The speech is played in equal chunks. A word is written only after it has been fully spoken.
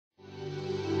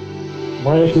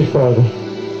Mighty Father,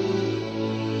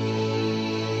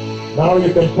 now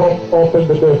you can open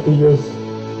the deaf ears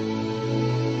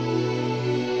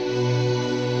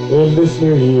in this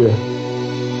new year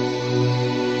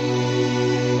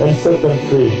and set them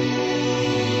free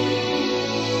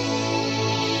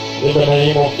in the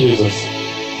name of Jesus.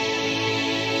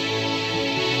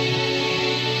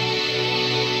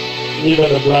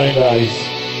 Even the blind eyes,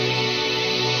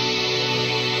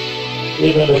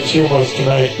 even the tumors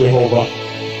tonight, Jehovah,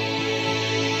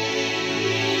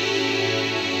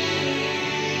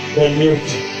 the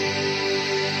mute,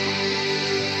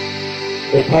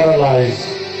 the paralyzed,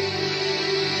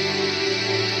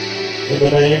 in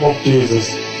the name of Jesus.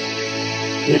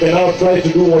 You can now try to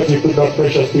do what you could not,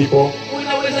 precious people.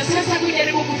 Unaweza sasa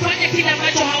kujaribu kufanya kile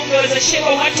ambacho haungewezeshewa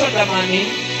watu wa zamani.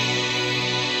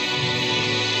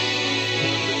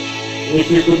 If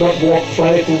you could not walk,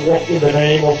 try to walk in the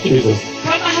name of Jesus.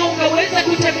 Kama haungeweza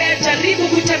kutembea, jaribu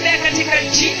kutembea katika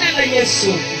jina la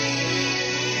Yesu.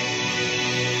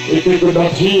 If you could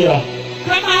not hear,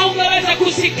 kama haungeweza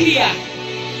kusikia,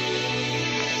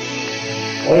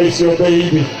 or it's your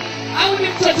baby, au ni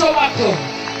mtoto wako,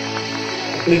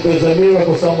 if there's a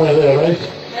miracle somewhere there, right?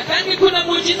 nadhani kuna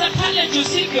muujiza pale juu,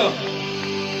 sivyo?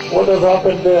 What has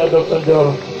happened there, Dr.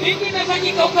 Njoro? Nini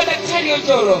imefanyika huko, Daktari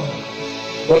Ojoro?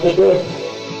 But the deaf,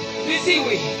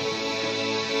 Viziwi,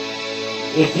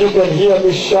 if you can hear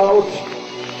me shout,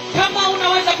 kama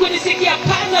unaweza kunisikia,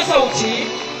 paza sauti.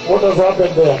 what has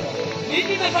happened there?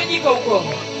 Nini imefanyika huko?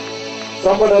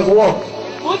 Someone has walked.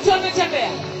 Mtu ametembea.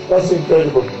 That's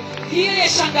incredible. Hiyo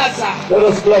yashangaza. Let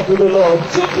us clap to the Lord.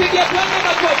 Tupige Bwana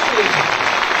makofi.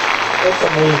 That's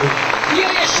amazing. Hiyo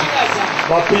yashangaza.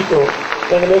 Mapito.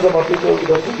 Tengeneza mapito,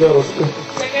 Dr. Njoro.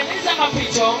 Tengeneza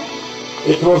mapito.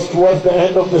 It was towards the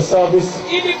end of the service.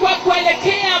 Ilikuwa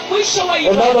kuelekea mwisho wa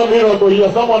ibada. Another miracle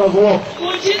here. Someone has walked.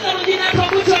 Muujiza mwingine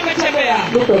hapa, mtu ametembea.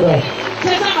 Look at that.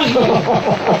 Tazama hiyo.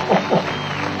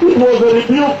 It was a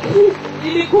rebuke.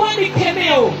 Ilikuwa ni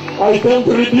kemeo. I came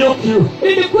to rebuke you.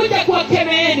 Nilikuja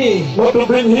kuwakemeeni. Not to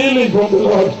bring healing from the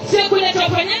Lord. Sio kuleta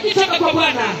uponyaji toka kwa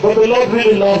Bwana. But the Lord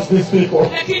really loves these people.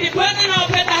 Lakini Bwana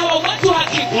anawapenda hawa watu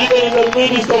hakika. Even in the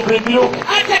midst of rebuke,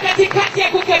 Hata katikati ya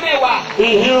kukemewa, He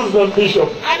heals them, Bishop.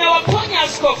 anawaponya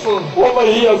askofu. Over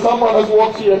here, someone has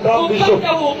walked here. Come, Bishop. Upande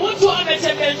huu mtu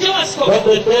ametembea, njoo askofu. But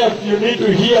the deaf, you need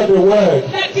to hear the word.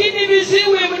 Lakini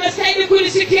viziwi mnastahili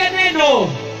kulisikia neno.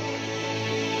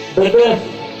 The deaf,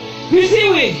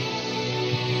 Viziwi,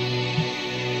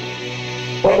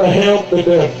 Father, help the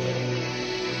deaf.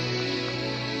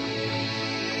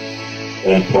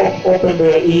 And open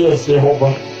their ears,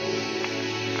 Jehovah.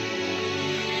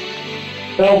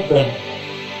 Help them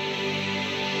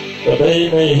that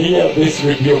they may hear this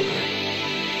rebuke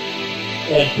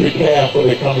and prepare for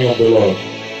the coming of the Lord.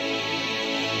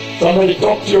 Somebody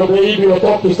talk to your baby or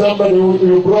talk to somebody who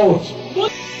you brought.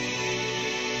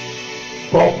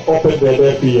 Open their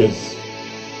deaf ears.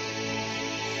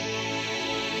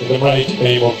 In the mighty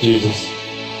name of Jesus.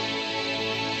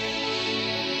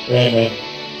 Amen.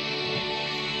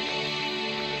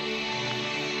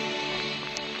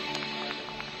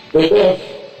 The deaf,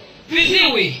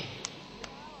 viziwi,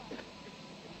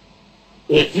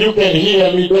 if you can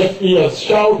hear me, deaf ears,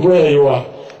 shout where you are.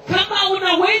 kama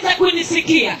unaweza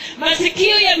kunisikia,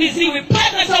 masikio ya viziwi,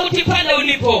 paza sauti pale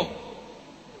ulipo.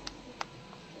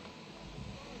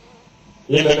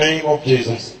 In the name of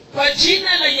Jesus. Kwa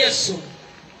jina la Yesu.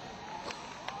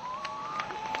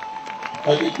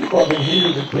 I think people have been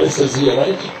healed in places here,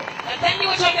 right? Nadhani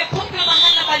watu wameponywa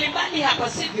mahala mbalimbali hapa,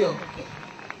 sivyo?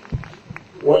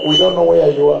 We don't know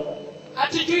where you are.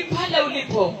 Hatujui pale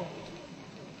ulipo.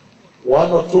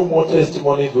 One or two more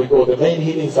testimonies will go. The main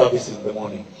healing service is in the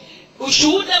morning.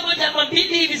 Ushuhuda moja ama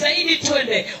mbili hivi zaidi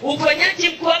twende. Uponyaji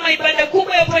mkuu ama ibada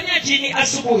kubwa ya uponyaji ni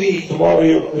asubuhi. Tomorrow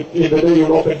in the day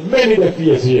you'll open many deaf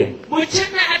ears here.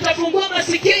 Mchana atafungua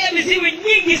masikio ya viziwi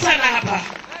nyingi sana hapa.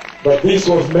 But this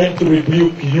was meant to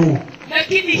rebuke you.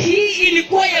 Lakini hii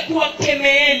ilikuwa ya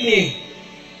kuwakemeeni.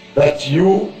 That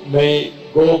you may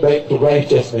go back to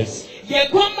righteousness. Ya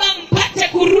kwamba mpate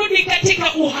kurudi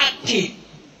katika uhaki.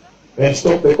 And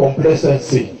stop the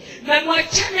complacency. Na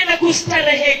mwachane na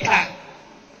kustareheka.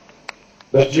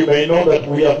 That you may know that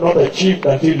we have not achieved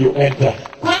until you enter.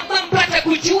 Kwamba mpate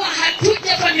kujua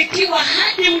hatujafanikiwa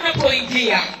hadi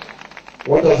unapoingia.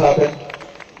 What has happened?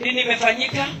 Nini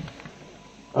imefanyika?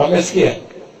 Amesikia?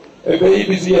 The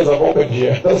baby's ears have opened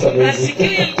here. That's amazing.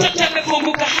 Masikio ya mtoto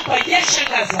amefunguka hapa,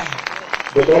 yashangaza.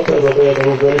 The doctors are there, they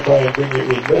will verify and bring you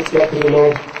in. Let's clap to the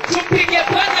Lord. Tupige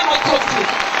Bwana makofi.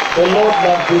 The Lord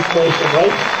loves this nation,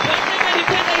 right? Bwana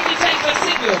alipenda hili taifa,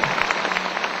 sivyo?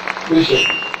 Bishop,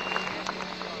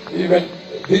 Even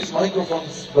these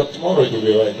microphones, but tomorrow it will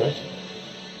be right?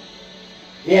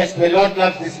 Yes, the Lord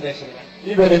loves this nation.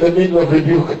 Even in the middle of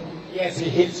rebuke. Yes, He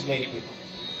heals many people.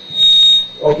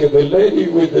 Okay, the lady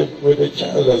with the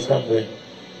child has come there.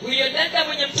 Huyo dada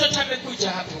mwenye mtoto amekuja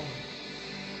hapo.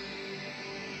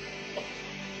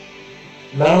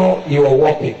 Now you are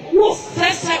walking.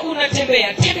 Sasa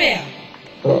unatembea, tembea.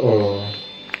 Uh-oh.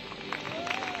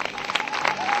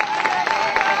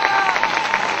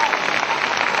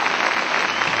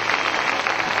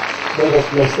 Let us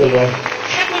bless the Lord.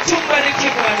 Hebu tumbariki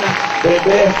Bwana. The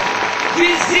deaf,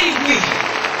 Viziwi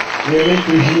you need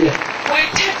to hear.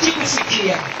 wahitaji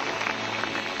kusikia.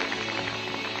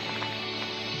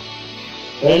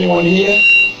 Anyone here?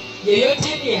 Yeyote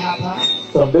ni hapa.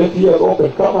 Some deaf ears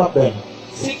open. Come up then.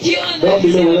 Sikio Don't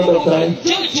delay another time.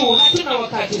 Jojo, hatuna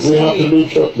wakati. We have to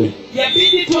leave shortly.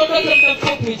 Yabidi tuondoke muda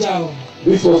mfupi ujao.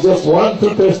 This was just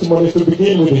 1-2 testimonies to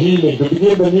begin with healing, to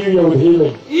begin the new year with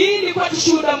healing. Hii ilikuwa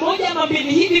tushuhuda moja ama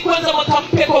mbili hivi kwanza mwaka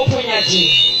mpya kwa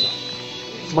uponyaji.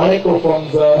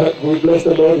 Microphones, we bless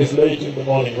the Lord, is late in the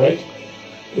morning, right?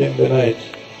 In the night.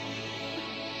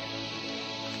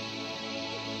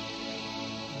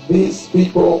 These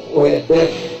people were deaf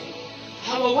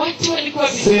Hawa watu walikuwa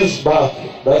viziwi since birth.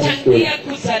 That is good. tangia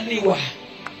kuzaliwa.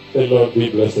 The Lord be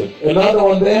blessed. Another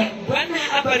one there.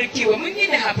 Bwana abarikiwe.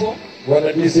 Mwingine hapo.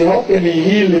 Bwana DC, how can he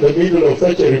heal in the middle of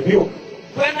such a rebuke?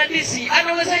 Bwana DC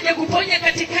anawezaje kuponya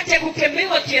katikati ya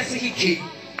kukemewa kiasi hiki?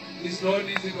 It's not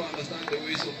easy to understand the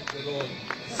ways of the Lord.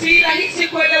 Si rahisi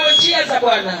kuelewa njia za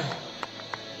Bwana.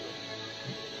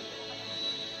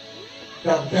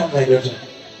 Come, my daughter.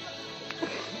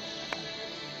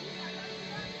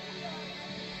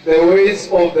 The ways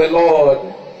of the Lord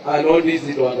are not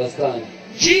easy to understand.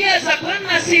 Njia za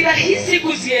Bwana si rahisi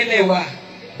kuzielewa.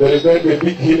 There is going to be a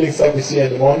big healing service here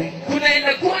in the morning.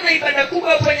 Kunaenda kuwa na ibada kubwa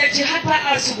ya uponyaji hapa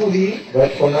asubuhi.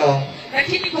 But for now,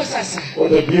 Lakini kwa sasa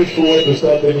what a beautiful way to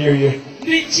start the new year.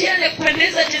 ni njia ya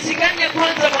kupendeza jinsi gani ya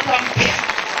kwanza mwaka mpya.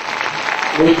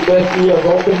 With deaf ears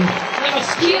open, Na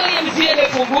masikio ya mzee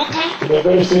yamefunguka in a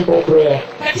very simple prayer.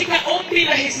 katika ombi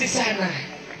rahisi sana.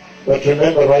 But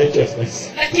remember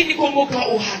righteousness. Lakini kumbuka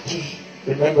uhaki.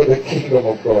 Remember the kingdom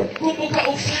of God. Kumbuka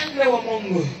ufalme wa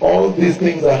Mungu. All these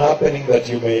things are happening that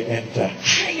you may enter.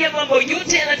 Haya mambo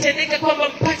yote yanatendeka kwamba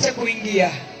mpate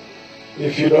kuingia.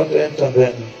 If you don't enter,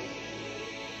 then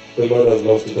the Lord has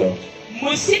lost it out.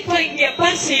 Msipoingia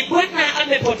basi Bwana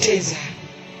amepoteza.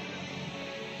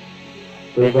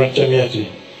 Reverend Chemiati,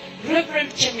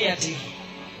 Reverend Chemiati,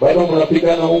 bado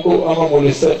mnapigana huko ama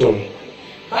mulisettle?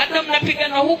 bado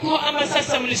mnapigana huko ama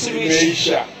sasa mlisuluhisha?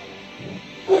 Imeisha.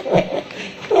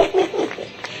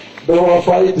 They were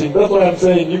fighting. That's why I'm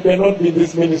saying you cannot be in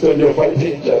this ministry and you're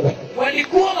fighting each other.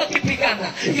 Walikuwa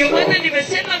wakipigana. Ndio maana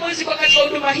nimesema mwezi kwa katika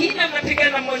huduma hii na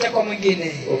mnapigana mmoja kwa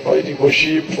mwingine. We're fighting for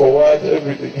sheep, for what,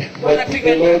 everything. But the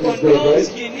Wanapigana Lord is good, kondoo, right?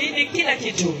 sijui nini, kila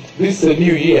kitu. This is a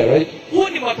new year, right? Huu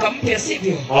ni mwaka mpya,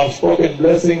 sivyo? I've spoken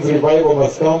blessings, revival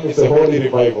must come. It's a holy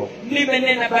revival.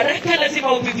 Nimenena baraka,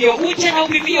 lazima uvivio uje na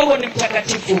uvivio huo ni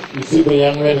mtakatifu. You see the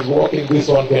young man is walking, this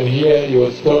one can hear, he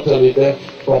was totally deaf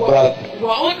from birth.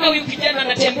 Waona huyu kijana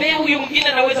anatembea, huyu mwingine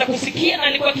anaweza kusikia na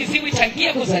alikuwa kiziwi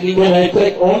tangia Can kuzaliwa. I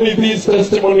take only these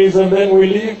testimonies and then we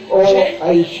leave, or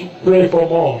I should pray for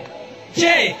more? Je,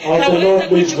 As the naweza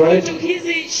Lord leads, kuchukua right? tu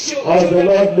hizi As the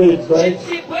Lord leads, right?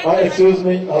 Jinsi Bwana- Excuse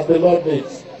me, as the Lord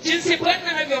leads. jinsi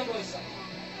Bwana anavyoongoza.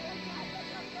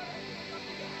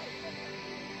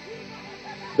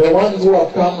 The ones who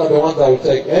have come are the ones I will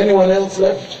take. Anyone else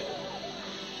left?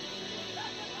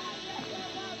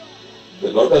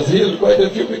 The Lord has healed quite a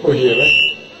few people here,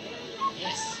 right?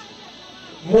 Yes.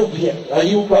 Move here. Are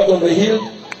you part of the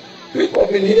healed? People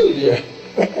have been healed here.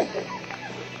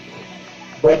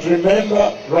 But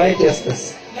remember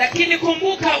righteousness Lakini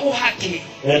kumbuka uhaki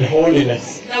and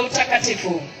holiness na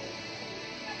utakatifu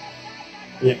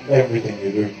in everything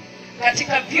you do.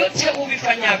 katika vyote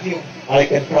uvifanyavyo. I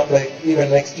can come back even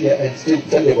next year and still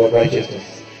tell you about righteousness.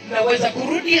 Naweza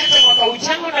kurudi hata mwaka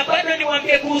ujao na bado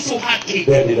niwaambie kuhusu haki.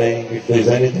 They're delaying. If there's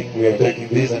anything, we are taking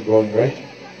this and going, right?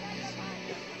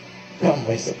 Come,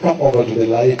 my son. Come over to the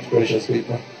light, precious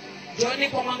people. Joni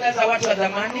kwa mwangaza watu wa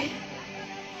zamani.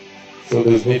 So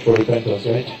there's need for repentance,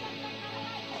 right?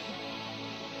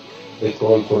 They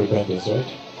call for repentance, right?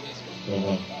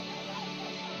 Amen.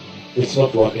 It's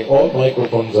not working. All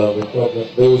microphones are the problem.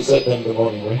 They will set them in the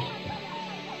morning, right?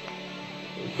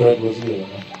 Fred was here,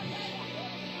 right?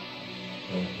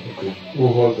 Okay. Who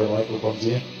holds the microphones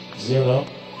here? Is here now?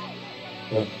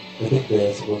 Yeah. I think they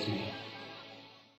are supposed to be.